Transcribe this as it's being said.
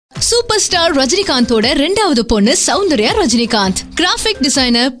Super star ரஜினிகாந்தோட ரெண்டாவது பொண்ணு Soundarya Rajinikanth. Graphic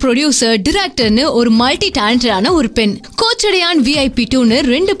designer, producer, டிரெக்டர்னு ஒரு மல்டி டேலண்டடான ஒரு பெண். கோச்சடையான் VIP 2ன்னு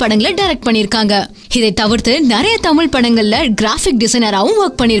 2 படங்களை டைரக்ட் பண்ணிருக்காங்க. இதை தவிர்த்து நிறைய தமிழ் படங்கள்ல கிராபிக் டிசைனராவும்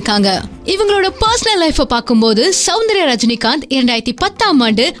ஒர்க் பண்ணிருக்காங்க. இவங்களோட பர்சனல் லைஃப பாக்கும்போது சௌந்தர்யா ரஜினிகாந்த் 2010ஆம்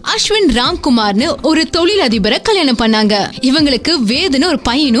ஆண்டு அஸ்வின் ராம்குமார்னு ஒரு தொழிலதிபரை கல்யாணம் பண்ணாங்க. இவங்களுக்கு வேதுன்னு ஒரு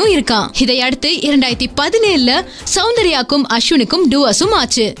பையனும் இருக்கான். இதையடுத்து 2017ல சௌந்தர்யாக்கும் அஸ்வினுக்கும் டிவோர்ஸும்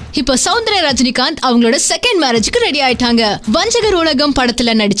ஆச்சு. இப்போ சௌந்தர்யா ரஜினிகாந்த் அவங்களோட செகண்ட் மேரேஜ்க்கு ரெடி ஆயிட்டாங்க. வஞ்சகர் உலகம்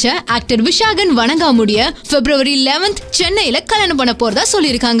படத்துல நடிச்ச ஆக்டர் விஷாகன் வணங்காமுடிய February 11th சென்னையில கல்யாணம் பண்ண போறதா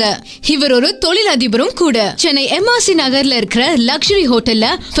சொல்லிருக்காங்க. இவர் ஒரு தொழிலதிபரும் கூட. சென்னை MRC நகர்ல இருக்கிற லக்ஸரி ஹோட்டல்ல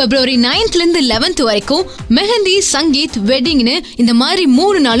February 9th ல இருந்து 11th வரைக்கும் மெஹந்தி, சங்கீத், வெட்டிங்னு இந்த மாதிரி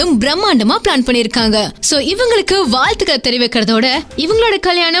 3 நாளும் பிரம்மாண்டமா பிளான் பண்ணிருக்காங்க. சோ இவங்களுக்கு வாழ்த்துக்களை தெரிவிக்கிறதோட இவங்களோட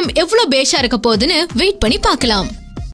கல்யாணம் எவ்வளவு பேஷா இருக்க போகுதுன்னு வெயிட் பண்ணி பார்க்கலாம்.